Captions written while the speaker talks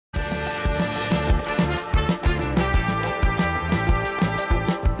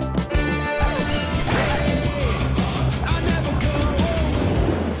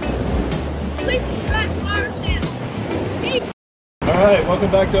Alright,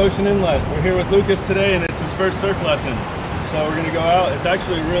 welcome back to Ocean Inlet. We're here with Lucas today and it's his first surf lesson. So we're going to go out. It's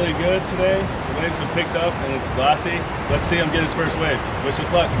actually really good today. The waves have picked up and it's glassy. Let's see him get his first wave. Wish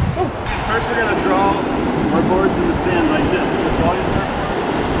us luck. First we're going to draw our boards in the sand like this. So draw your surfboard.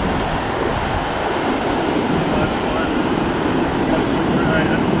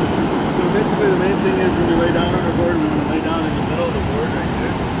 So basically the main thing is when we lay down on our board, we want to lay down in the middle of the board right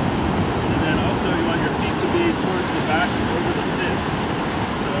there. And then also you want your feet to be towards the back and over the fins.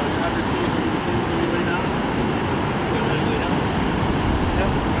 So you have your feet over the fins when you lay down. Good, ready to lay down? Yep.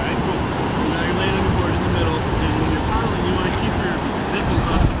 Alright, cool. So now you're laying on the board in the middle, and when you're paddling, you want to keep your nipples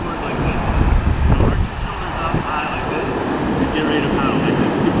off the board like this. So arch your shoulders up high like this, and get ready to paddle like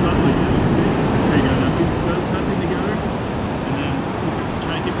this. Keep them up like this. There you go. Now keep your toes touching together, and then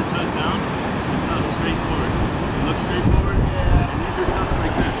try to keep your toes down, and paddle straight forward. And look straight forward, and use your cups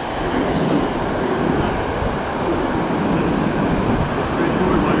like this.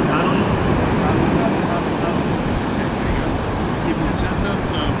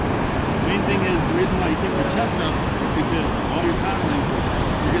 Chest up because while you're paddling,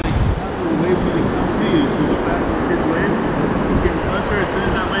 you're going to paddle the waves when they come to you. You look back and see the wave. It's getting closer. As soon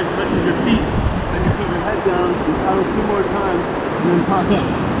as that wave touches your feet, then you put your head down, you paddle 2 more times, and then pop up.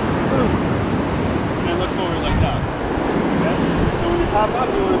 Boom. And then look forward like that. Okay? So when you pop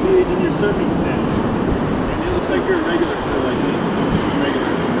up, you want to be in your surfing stance. And it looks like you're a regular surfer like me. Regular.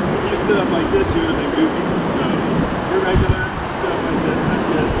 If you stood up like this, you would have been goofy. So you're regular, stood up like this, that's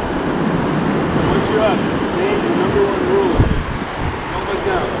good. Once you're up, the number 1 rule is don't look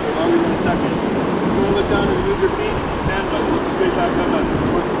down for longer than a second. If you want to look down and move your feet, stand up, look straight back up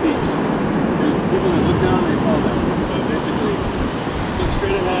towards the beach. Because people that look down, they fall down. So basically, just look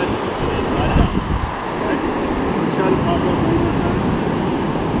straight ahead and then ride out. Okay? So try to pop up one more time.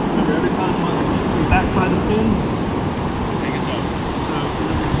 Remember, every time you want the feet to be back by the fins, take a jump. So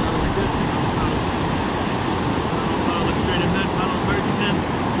remember, you paddle like this, paddle, look straight ahead, paddle as hard as you can.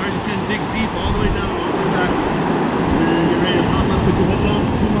 You can dig deep all the way down, all the way back. And then you're ready to pop up, put your head down,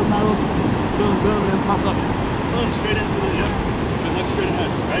 2 more paddles, boom, boom, and then pop up. Boom, straight into the, yep, and look straight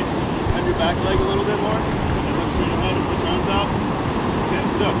ahead, right? Have your back leg a little bit more, and look straight ahead and put your arms out. Okay,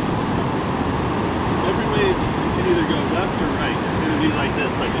 so, every wave can either go left or right. It's going to be like this,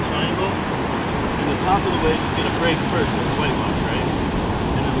 like a triangle. And the top of the wave is going to break first with the whitewash, right?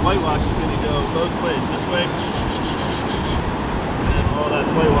 And then the whitewash is going to go both ways, this way, oh,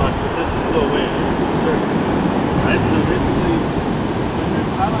 that's whitewash, but this is still wave. Surfing. Right? So basically, when you're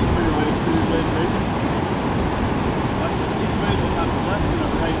paddling for your waves, see your wave breaking? Each wave will have a left and a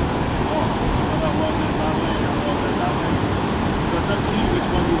right wall. So that wall goes that way, and that wall goes that way. So it's up to you which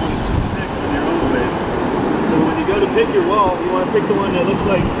one you want to pick on your own wave. So when you go to pick your wall, you want to pick the one that looks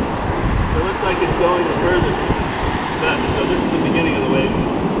like it's going the furthest. Best. So this is the beginning of the wave.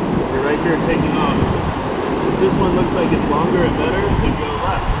 You're right here taking off. If this one looks like it's longer and better, then go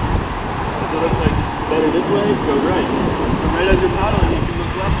left. If it looks like it's better this way, go right. So right as you're paddling, you can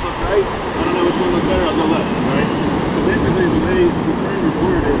look left, look right. I don't know which one looks better, I'll go left, right? So basically the way you turn your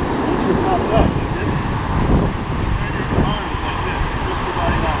board is, once you're popped up like this, you turn your arms like this, twist your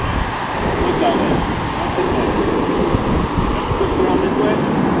body that way. Look that way, not this way. Twist around this way.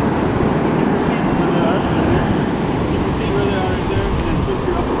 Keep your feet where they are, right there. Keep your feet where they are right there, and then twist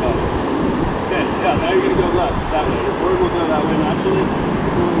your upper body. Okay, yeah, now you're going to go left, that way. Your board will go that way naturally.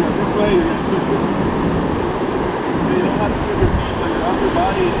 If you want to go this way, you're going to twist it. So you don't have to move your feet, but your upper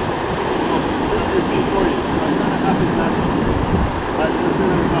body will move your feet for you. So it kind of happens naturally. Alright, so let's do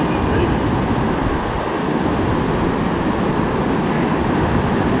another pop up. Ready?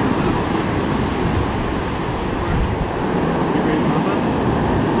 You ready to pop up?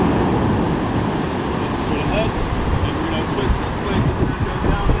 Straight ahead. And we're going to twist this way. We're going to go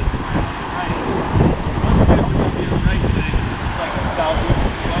down this way. Right. Most waves are going to be on the right today. This is like a southwest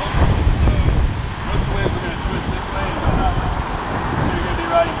slope. So most of the waves are going to twist this way and go that way. So you're going to be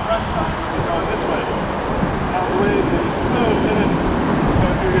riding front side. You're going this way. Now the wave is boom, and then so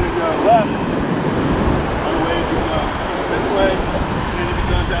if you're going to go left on the wave, you go twist this way. And then if you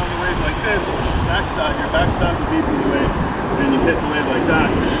go down the wave like this, backside, your backside will be to the wave. And then you hit the wave like that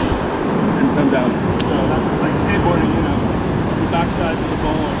and come down. So that's like skateboarding, you know. The backside to the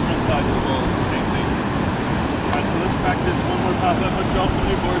bowl or front side to the bowl, it's the same thing. Alright, so let's practice one more pop up. Let's draw some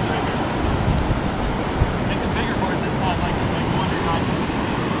new boards right here. Take a bigger board this time, like the one that's not.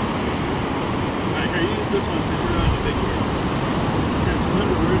 Alright, here, you use this one to put on the big board. Okay, so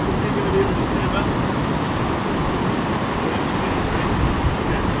remember, we're just going to be able to stand up.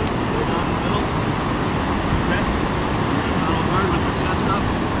 Okay, so let's just lay down in the middle. Okay? We're going to paddle hard with our chest up.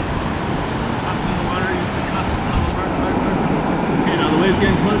 Cups in the water, use the cups, paddle hard, hard, hard. Okay, now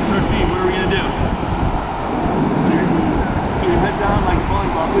getting close to our feet. What are we gonna do? Put your head down like a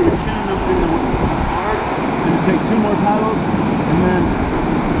bowling ball, put your chin up in the water, and take 2 more paddles, and then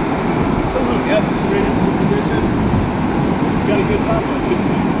yep, straight into the position. You got a good pop up.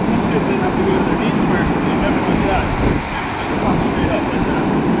 Some kids didn't have to go to their knees first, but you never want that. Just pop straight up like that.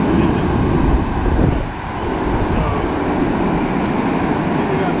 So,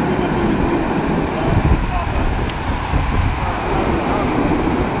 you got pretty much everything. Pop up.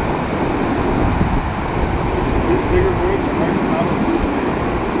 These bigger boards are hard to paddle through.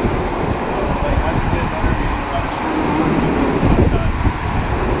 Like, as you get better, you need a lot of strength like that.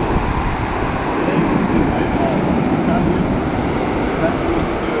 That's what we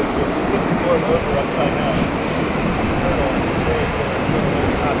can do is just flip the board over upside down. Turtle and straight,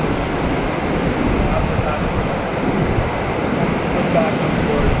 passes. After passing, flip back on the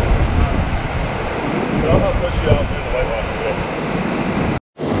board. But I'll help push you out through the whitewash today.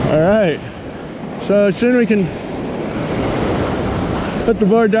 Alright, so soon we can put the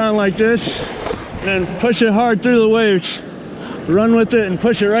board down like this and push it hard through the waves. Run with it and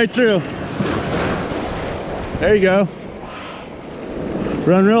push it right through. There you go.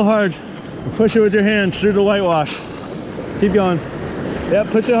 Run real hard. Push it with your hands through the whitewash. Keep going. Yep,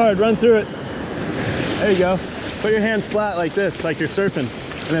 push it hard. Run through it. There you go. Put your hands flat like this, like you're surfing.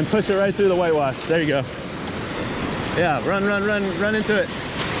 And then push it right through the whitewash. There you go. Yeah, run, run, run, run into it.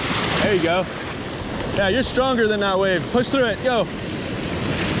 There you go. Yeah, you're stronger than that wave. Push through it. Go.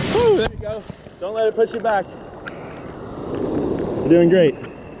 Woo, there you go. Don't let it push you back. You're doing great.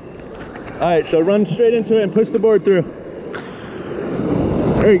 All right, so run straight into it and push the board through.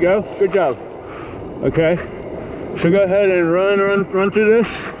 There you go. Good job. Okay. So go ahead and run through this.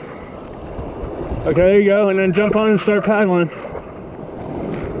 Okay, there you go. And then jump on and start paddling.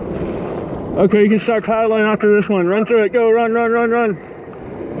 Okay, you can start paddling after this one. Run through it. Go, run, run, run, run.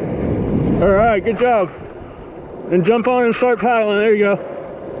 All right, good job. And jump on and start paddling. There you go.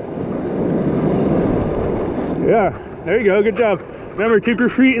 Yeah, there you go. Good job. Remember, keep your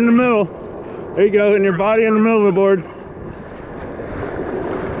feet in the middle. There you go, and your body in the middle of the board.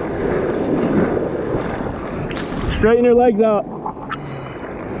 Straighten your legs out.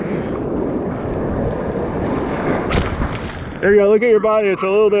 There you go, look at your body, it's a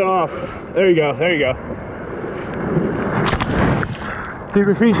little bit off. There you go, there you go. Keep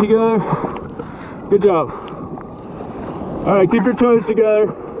your feet together. Good job. Alright, keep your toes together.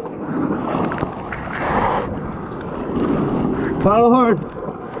 Paddle hard.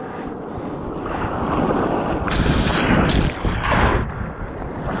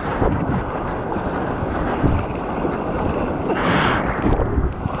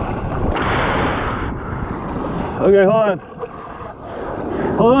 Okay, hold on.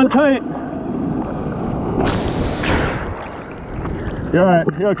 Hold on tight. You're alright,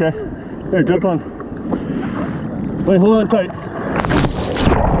 you're okay. Here, jump on. Wait, hold on tight.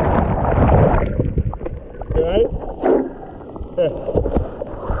 You alright? Here.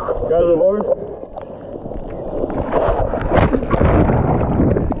 Got the board?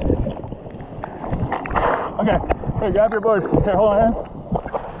 Okay, here, grab your board. Here, hold on here.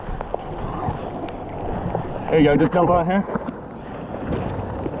 There you go, just jump on here.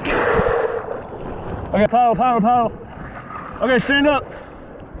 Okay, paddle, paddle, paddle. Okay, stand up.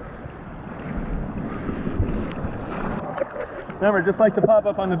 Remember, just like the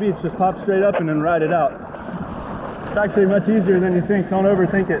pop-up on the beach, just pop straight up and then ride it out. It's actually much easier than you think. Don't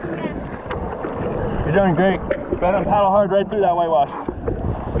overthink it. You're doing great. Go ahead and paddle hard right through that whitewash.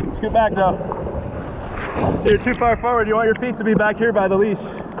 Scoot back though. You're too far forward. You want your feet to be back here by the leash.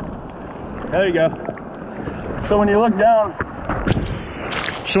 There you go. So when you look down,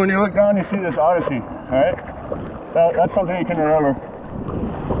 you see this Odyssey, all right? That's something you can remember.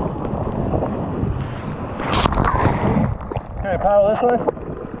 Okay, paddle this way.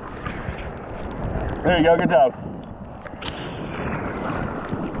 There you go, good job.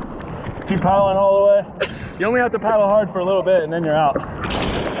 Keep paddling all the way. You only have to paddle hard for a little bit and then you're out.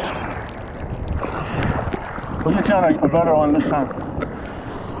 We'll get you on a better one this time.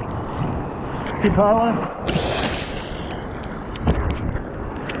 Keep paddling.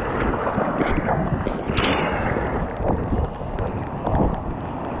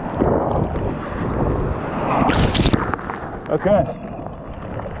 Okay,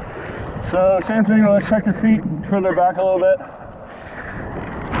 so same thing, let's check your feet further back a little bit.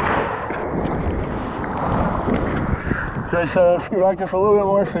 Okay, so scoot back just a little bit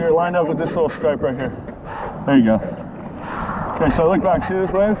more so you're lined up with this little stripe right here. There you go. Okay, so look back, see this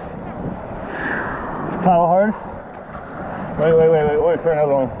wave? Paddle hard. Wait for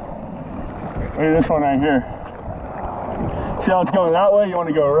another one. Wait, this one right here. See See how it's going that way? You want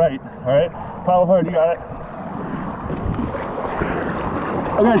to go right. All right? Paddle hard. You got it.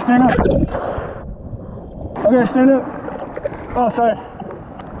 Okay, stand up. Okay, stand up. Oh, sorry.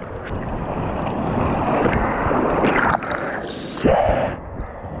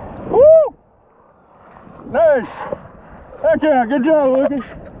 Woo! Nice. Heck yeah, good job, Lucas.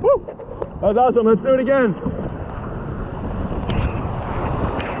 Woo! That was awesome. Let's do it again.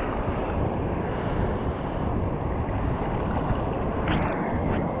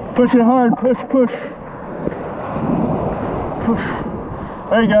 Push it hard. Push, push. Push.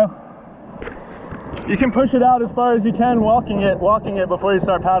 There you go. You can push it out as far as you can walking it before you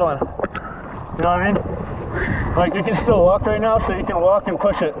start paddling. You know what I mean? Like you can still walk right now, so you can walk and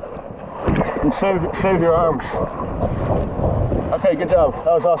push it and save your arms. Okay, good job.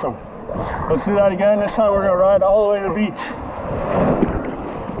 That was awesome. Let's do that again. This time we're gonna ride all the way to the beach.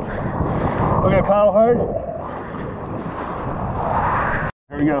 Okay, paddle hard.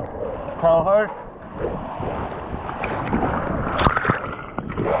 Here we go. Paddle hard.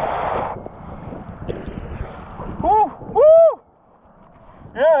 Woo! Woo!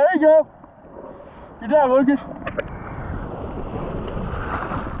 Yeah, there you go. Good job, Lucas.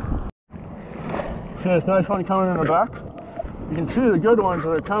 See this nice one coming in the back? You can see the good ones that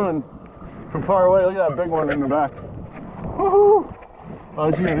are coming from far away. Look at that big one in the back. Woohoo! Oh,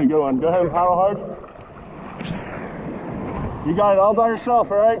 this is gonna be a good one. Go ahead and paddle hard. You got it all by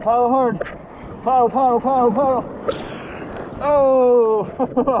yourself, all right? Paddle hard. Paddle, paddle, paddle, paddle. Oh!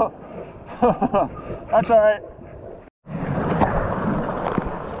 That's all right.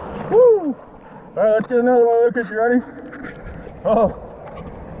 Woo! All right, let's get another one, Lucas. You ready? Oh.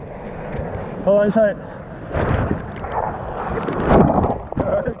 Hold on tight.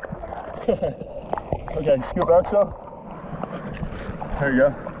 Okay, scoop back so. There you go.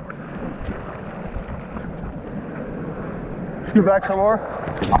 Scoop back some more.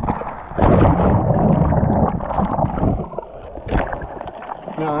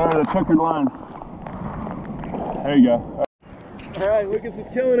 Now, there's a checkered line. There you go. All right, Lucas is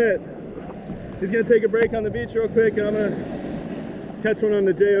killing it. He's gonna take a break on the beach real quick, and I'm gonna catch one on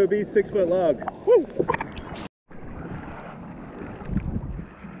the JOB 6-foot log. Woo!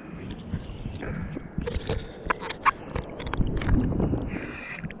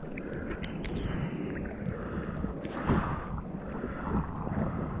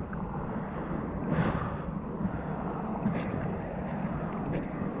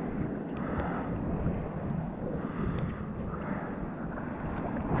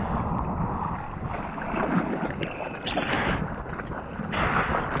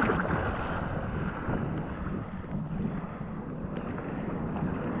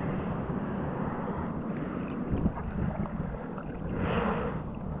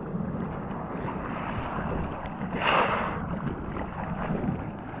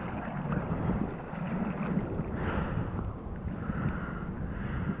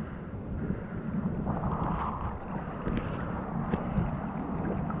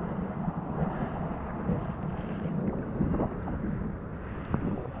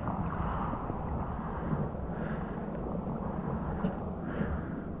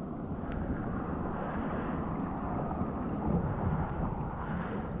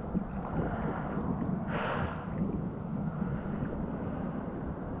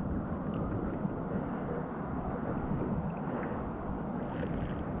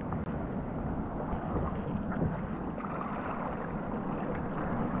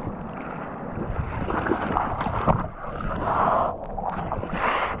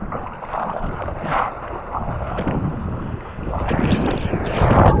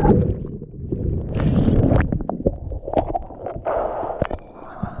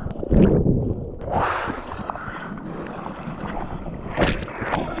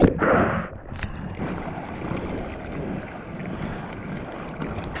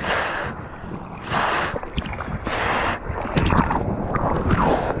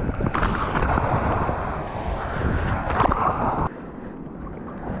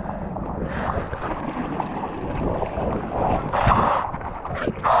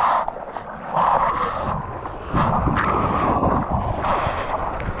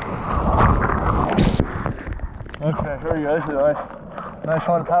 Okay, here we go. This is a nice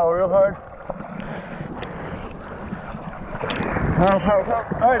one to paddle real hard. Paddle, paddle,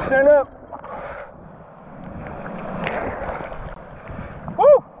 paddle. All right, stand up.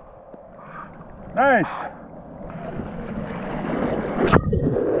 Woo! Nice.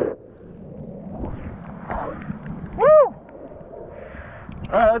 Woo!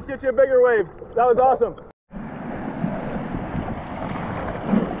 All right, let's get you a bigger wave. That was awesome.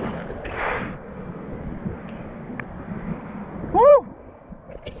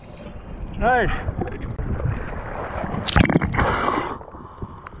 Nice.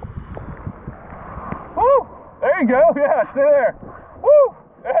 Woo! There you go. Yeah, stay there. Woo!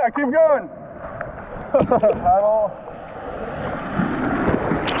 Yeah, keep going. Paddle.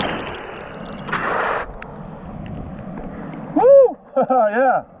 Woo!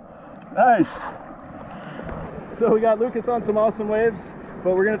 Yeah. Nice. So we got Lucas on some awesome waves,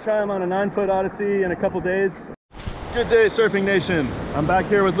 but we're gonna try him on a 9-foot Odyssey in a couple days. Good day, Surfing Nation. I'm back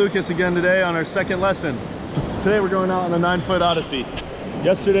here with Lucas again today on our second lesson. Today we're going out on a 9-foot Odyssey.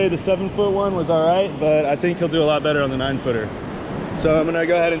 Yesterday the 7-foot one was all right, but I think he'll do a lot better on the 9-footer. So I'm gonna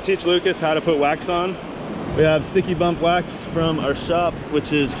go ahead and teach Lucas how to put wax on. We have sticky bump wax from our shop,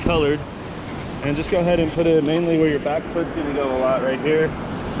 which is colored. And just go ahead and put it mainly where your back foot's gonna go a lot, right here,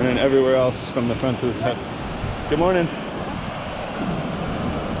 and then everywhere else from the front to the top. Good morning.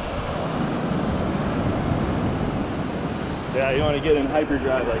 Yeah, you want to get in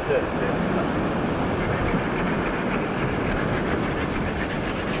hyperdrive like this.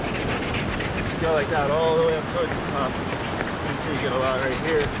 Go like that all the way up towards the top until you get a lot right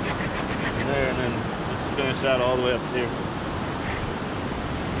here and there, and then just finish that all the way up here.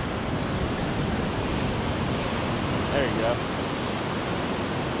 There you go.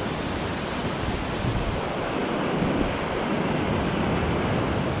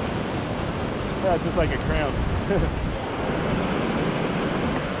 Yeah, it's just like a cramp.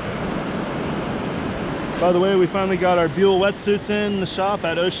 By the way, we finally got our Buell wetsuits in the shop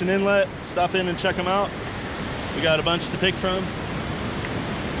at Ocean Inlet. Stop in and check them out. We got a bunch to pick from.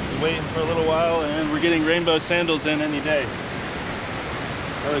 Been waiting for a little while, and we're getting rainbow sandals in any day.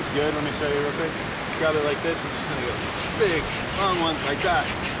 That looks good. Let me show you real quick. Grab it like this and just kind of go big, long ones like that.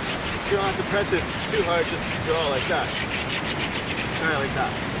 You don't have to press it too hard, just draw like that. Try it like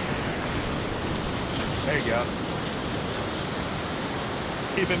that. There you go.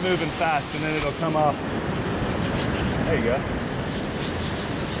 Keep it moving fast and then it'll come off. There you go.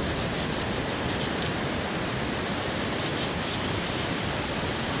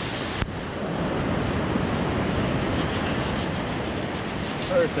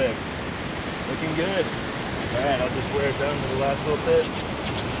 Perfect. Looking good. Alright, I'll just wear it down to the last little bit.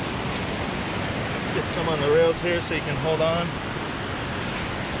 Get some on the rails here so you can hold on.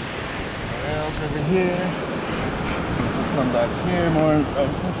 Rails over here. Put some back here, more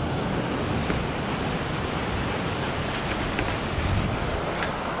of this.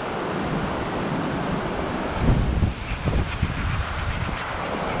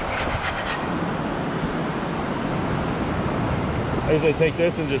 I usually take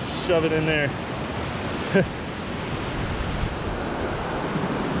this and just shove it in there.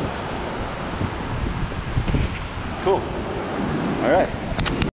 Cool. All right.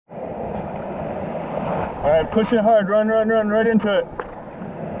 All right, push it hard. Run, run, run right into it.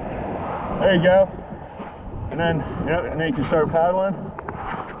 There you go. And then, yep, and then you can start paddling.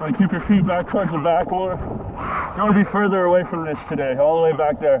 Want to keep your feet back towards the backboard. You want to be further away from this today, all the way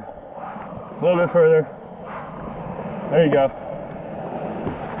back there. A little bit further. There you go.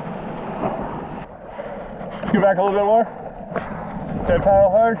 Scoot back a little bit more. Okay, paddle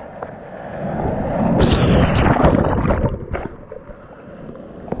hard.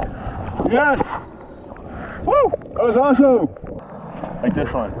 Yes! Woo! That was awesome! Like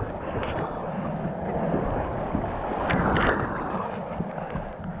this one.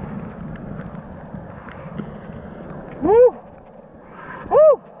 Woo!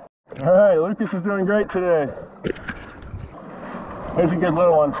 Woo! Alright, Lucas is doing great today. There's a good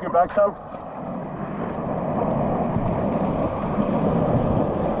little one. Scoot back some.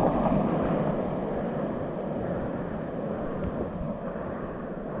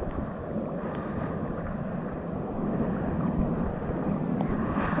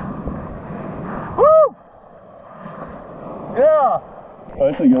 Yeah! Oh,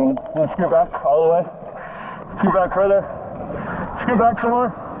 that's a good one. Let's scoot back all the way. Scoot back further. Scoot back some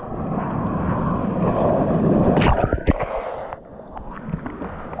more.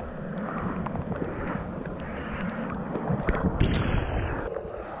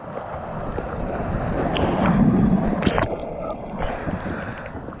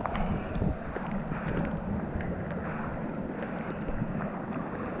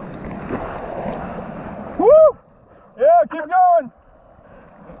 Woo! Yeah, keep going.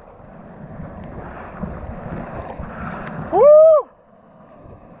 Woo!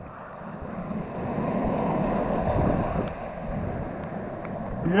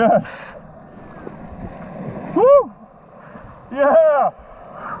 Yes. Woo! Yeah.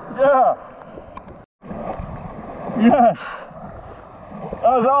 Yeah. Yes.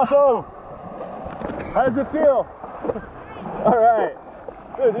 That was awesome. How does it feel? All right.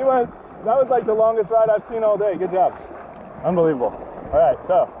 Good. You went That was like the longest ride I've seen all day. Good job. Unbelievable. All right,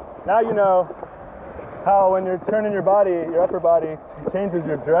 so now you know how when you're turning your body, your upper body changes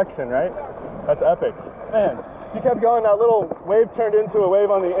your direction, right? That's epic. Man, you kept going, that little wave turned into a wave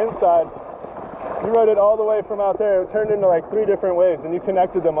on the inside. You rode it all the way from out there. It turned into like 3 different waves and you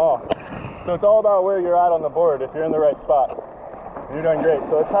connected them all. So it's all about where you're at on the board if you're in the right spot. And you're doing great.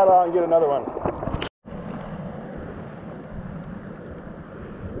 So let's paddle out and get another one.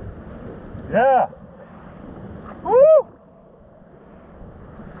 Yeah. Woo!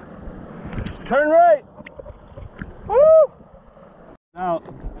 Turn right. Woo! Now,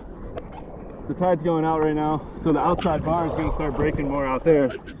 the tide's going out right now, so the outside bar is going to start breaking more out there,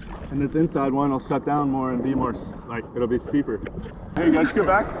 and this inside one will shut down more and be more, like, it'll be steeper. There you go, just go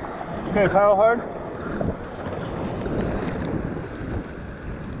back. Okay, paddle hard.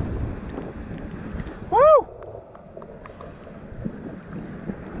 Woo!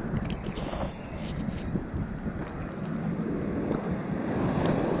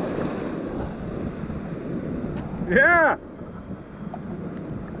 Yeah!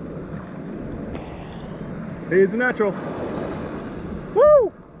 He's a natural.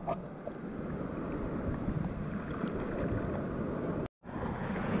 Woo!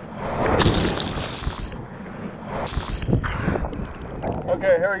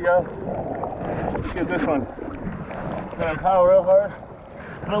 Okay, here we go. Let's get this one. Gonna paddle real hard.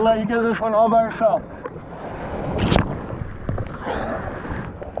 I'm gonna let you get this one all by yourself.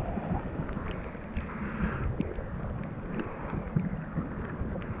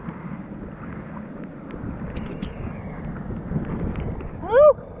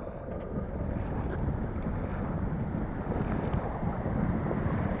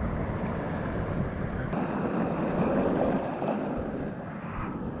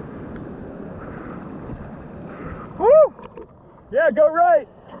 Yeah, go right.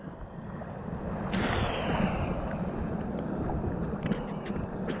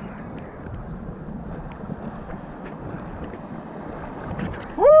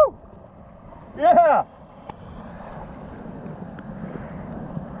 Woo! Yeah.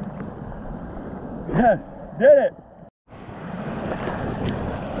 Yes, did it.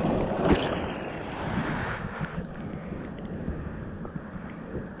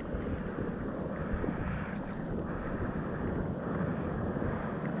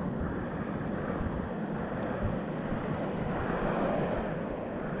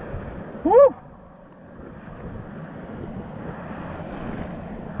 Woo!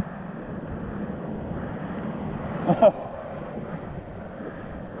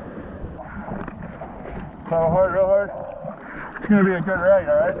 Paddle hard, real hard. It's gonna be a good ride,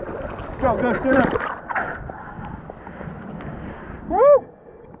 all right? Go, steer up. Woo!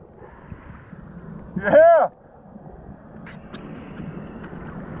 Yeah!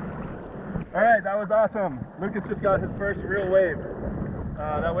 All right, that was awesome. Lucas just got his first real wave.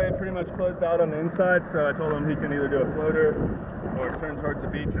 That wave pretty much closed out on the inside, so I told him he can either do a floater or turn towards the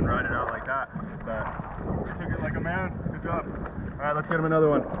beach and ride it out like that. But he took it like a man. Good job. All right, let's get him another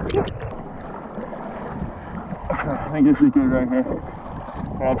one. I think this is good right here.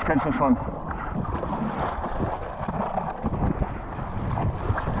 All right, let's catch this one.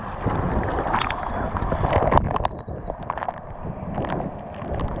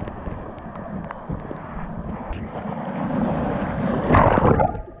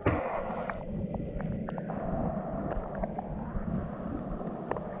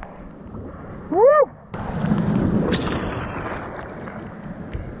 Woo!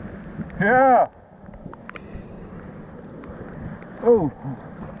 Yeah! Oh!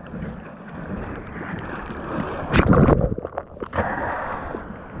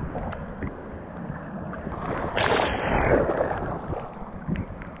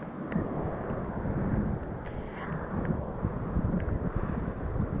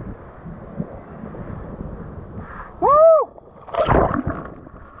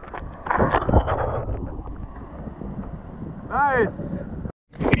 Nice!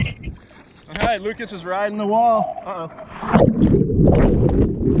 Alright, Lucas was riding the wall. Uh-oh.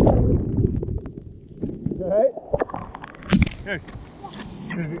 Alright. Here.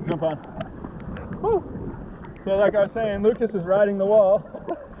 Jump on. Woo! So like I was saying, Lucas is riding the wall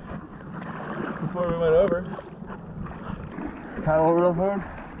before we went over. Paddle real hard.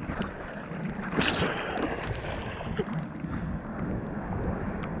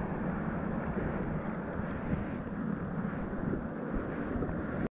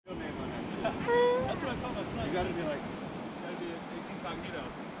 That's what I told my son. You gotta be incognito.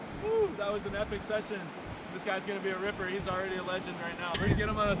 Woo, that was an epic session. This guy's gonna be a ripper. He's already a legend right now. We're gonna get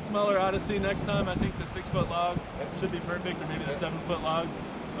him on a smaller Odyssey next time. I think the 6-foot log should be perfect, or maybe the 7-foot log.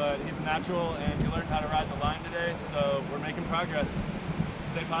 but he's a natural and he learned how to ride the line today, so we're making progress.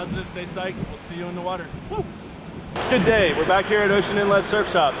 Stay positive, stay psyched. We'll see you in the water. Woo! Good day. We're back here at Ocean Inlet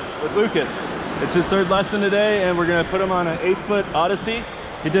Surf Shop with Lucas. It's his third lesson today, and we're gonna put him on an 8-foot Odyssey.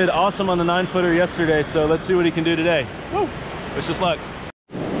 He did awesome on the 9-footer yesterday, so let's see what he can do today. Woo! Wish us luck.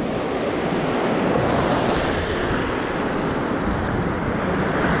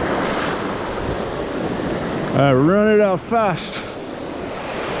 All right, run it out fast.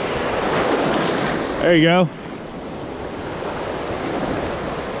 There you go.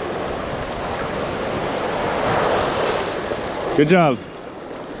 Good job.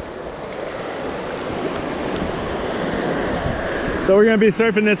 So we're gonna be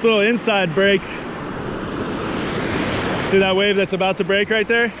surfing this little inside break. See that wave that's about to break right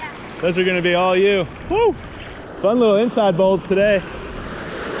there? Yeah. Those are gonna be all you. Woo! Fun little inside bowls today.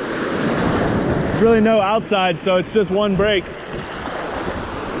 There's really no outside, so it's just one break.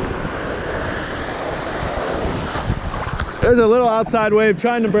 There's a little outside wave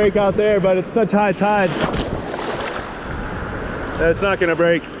trying to break out there, but it's such high tide that it's not gonna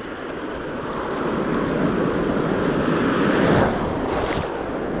break.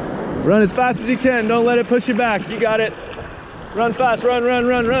 Run as fast as you can. Don't let it push you back. You got it. Run fast. Run, run,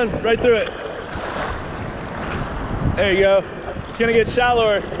 run, run. Right through it. There you go. It's gonna get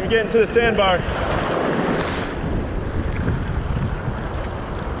shallower. You're getting to the sandbar.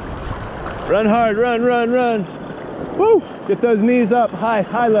 Run hard. Run, run, run. Woo! Get those knees up. High,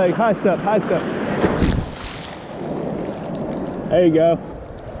 high leg, high step, high step. There you go.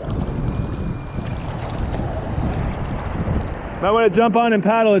 Might want to jump on and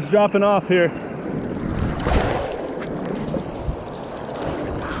paddle. It's dropping off here.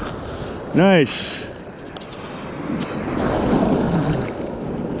 Nice.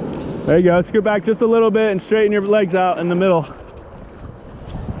 There you go. Scoot back just a little bit and straighten your legs out in the middle.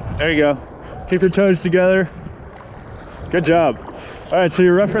 There you go. Keep your toes together. Good job. All right, so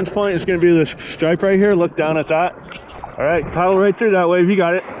your reference point is going to be this stripe right here. Look down at that. All right, paddle right through that wave. You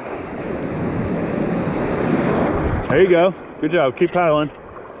got it. There you go. Good job. Keep paddling.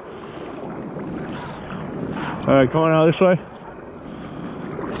 All right, come on out this way.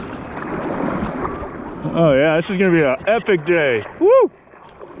 Oh yeah, this is going to be an epic day. Woo!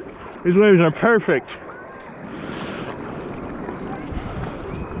 These waves are perfect.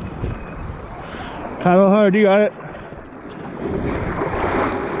 Paddle hard. You got it.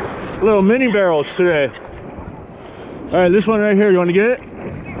 Little mini barrels today. All right, this one right here, you want to get it?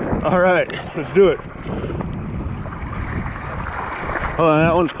 All right, let's do it. Hold on,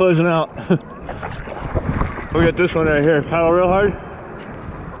 that one's closing out. We'll get this one right here. Paddle real hard.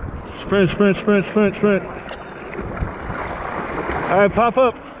 Sprint, sprint, sprint, sprint, sprint. All right, pop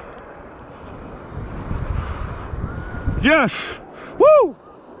up. Yes! Woo!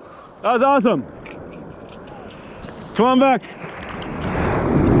 That was awesome. Come on back.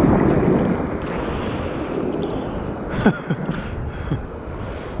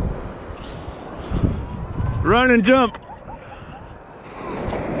 Run and jump.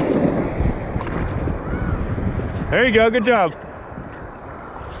 There you go, good job.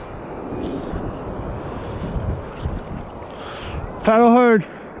 Paddle hard.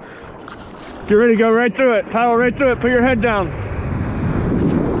 Get ready to go right through it. Paddle right through it, put your head down.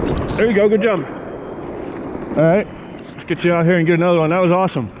 There you go, good job. All right, let's get you out here and get another one. That was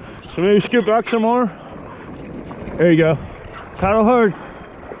awesome. So maybe scoot back some more. There you go. Paddle hard.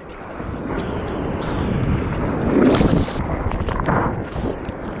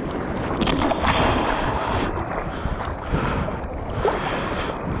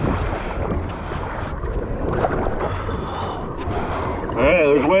 Alright,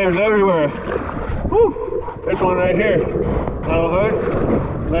 there's waves everywhere. Woo! There's one right here. Paddle hard.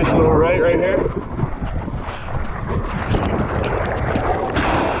 Nice little right here.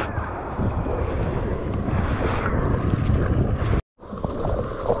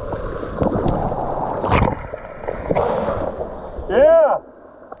 Yeah!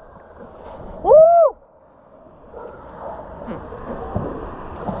 Woo!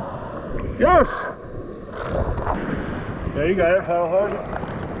 Yes! There you got it, paddle hard.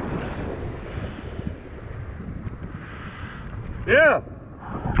 Yeah!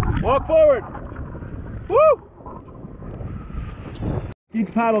 Walk forward! Woo!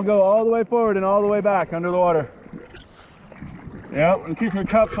 Each paddle go all the way forward and all the way back under the water. Yep, and keep your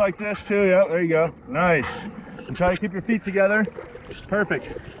cups like this too. Yep, there you go. Nice. And try to keep your feet together. Perfect.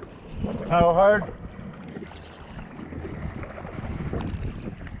 Paddle hard.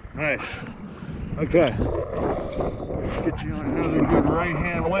 Nice. Okay. Let's get you on another good right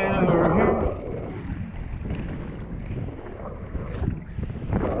hand wave over here.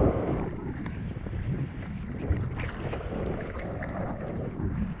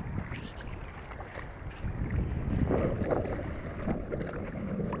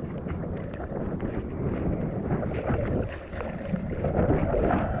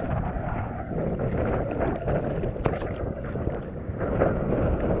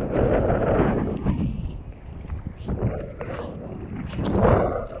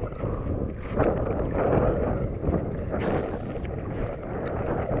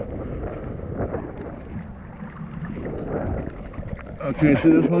 Oh, can you see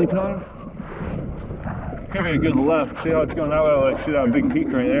this one, Connor? Can't be a good left. See how it's going that way? Like, see that big peak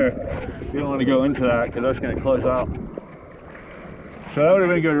right there? You don't want to go into that because that's going to close out. So that would have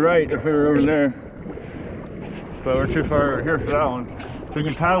been good right if we were over there. But we're too far over here for that one. So we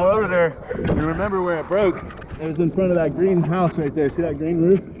can paddle over there. And remember where it broke? It was in front of that green house right there. See that green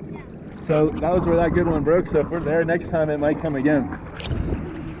roof? So that was where that good one broke. So if we're there next time, it might come again.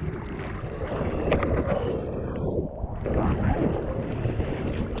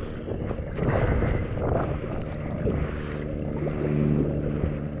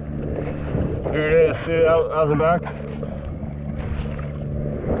 Here it is. See it out the back?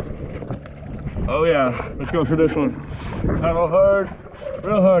 Oh yeah. Let's go for this one. Paddle hard.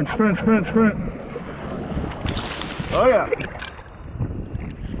 Real hard. Sprint, sprint, sprint. Oh yeah.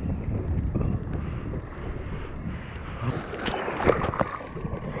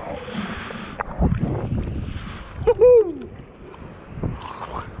 Woohoo!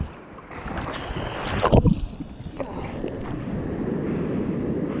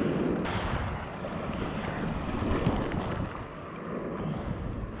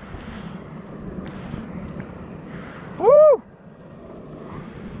 Woo!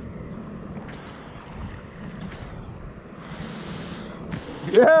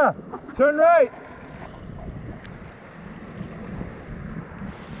 Yeah, turn right.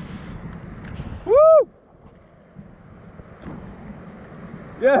 Woo!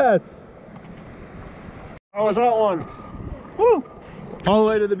 Yes. How was that one? Woo! All the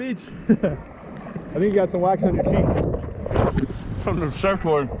way to the beach. I think you got some wax on your cheek from the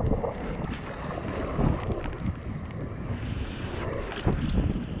surfboard.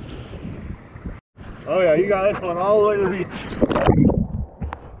 Oh yeah, you got this one all the way to the beach.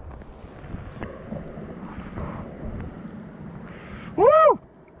 Woo!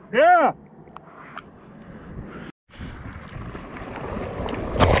 Yeah!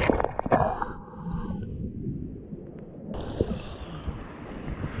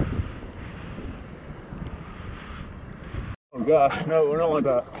 Oh gosh, no, we don't want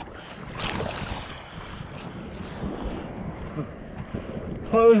that.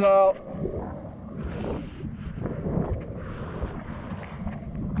 Close out.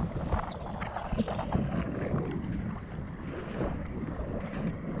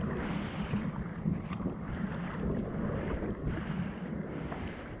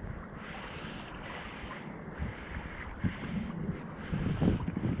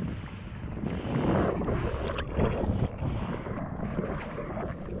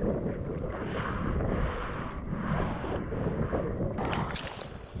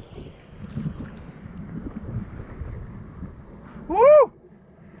 Woo!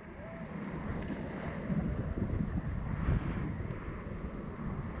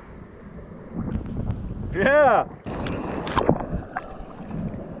 Yeah!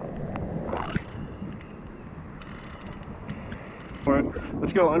 Alright,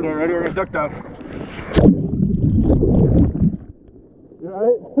 let's go under. Ready? We're gonna duck dive. You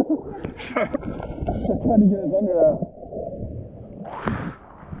alright? I'm trying to get us under that.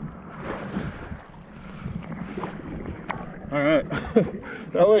 Alright.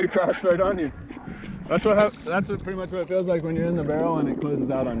 That way it crashed right on you. That's pretty much what it feels like when you're in the barrel and it closes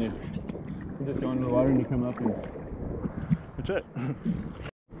out on you. You just go into the water and you come up and that's it.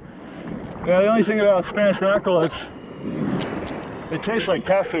 Yeah, the only thing about Spanish mackerel is they taste like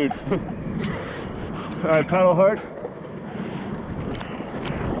cat food. Alright, paddle hard.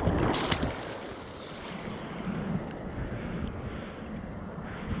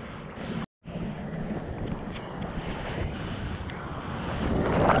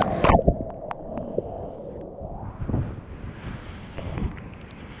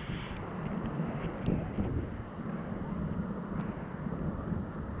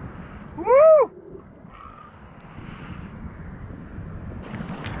 Woo!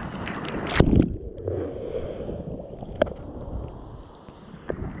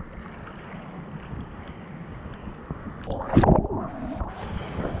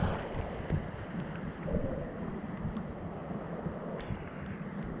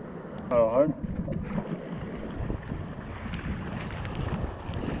 Paddle hard.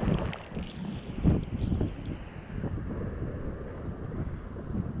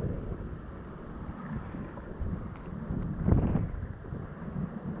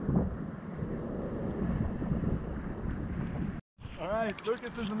 Alright, Lucas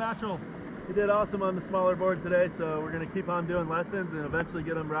is a natural. He did awesome on the smaller board today, so we're going to keep on doing lessons and eventually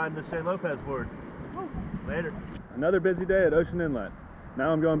get him riding the Shane Lopez board. Later. Another busy day at Ocean Inlet.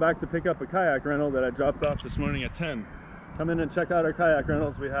 Now I'm going back to pick up a kayak rental that I dropped off this morning at 10. Come in and check out our kayak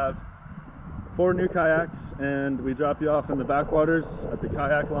rentals. We have 4 new kayaks, and we drop you off in the backwaters at the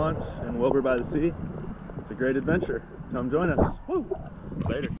kayak launch in Wilbur by the Sea. It's a great adventure. Come join us. Woo!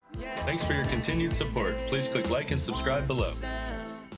 Later. Thanks for your continued support. Please click like and subscribe below.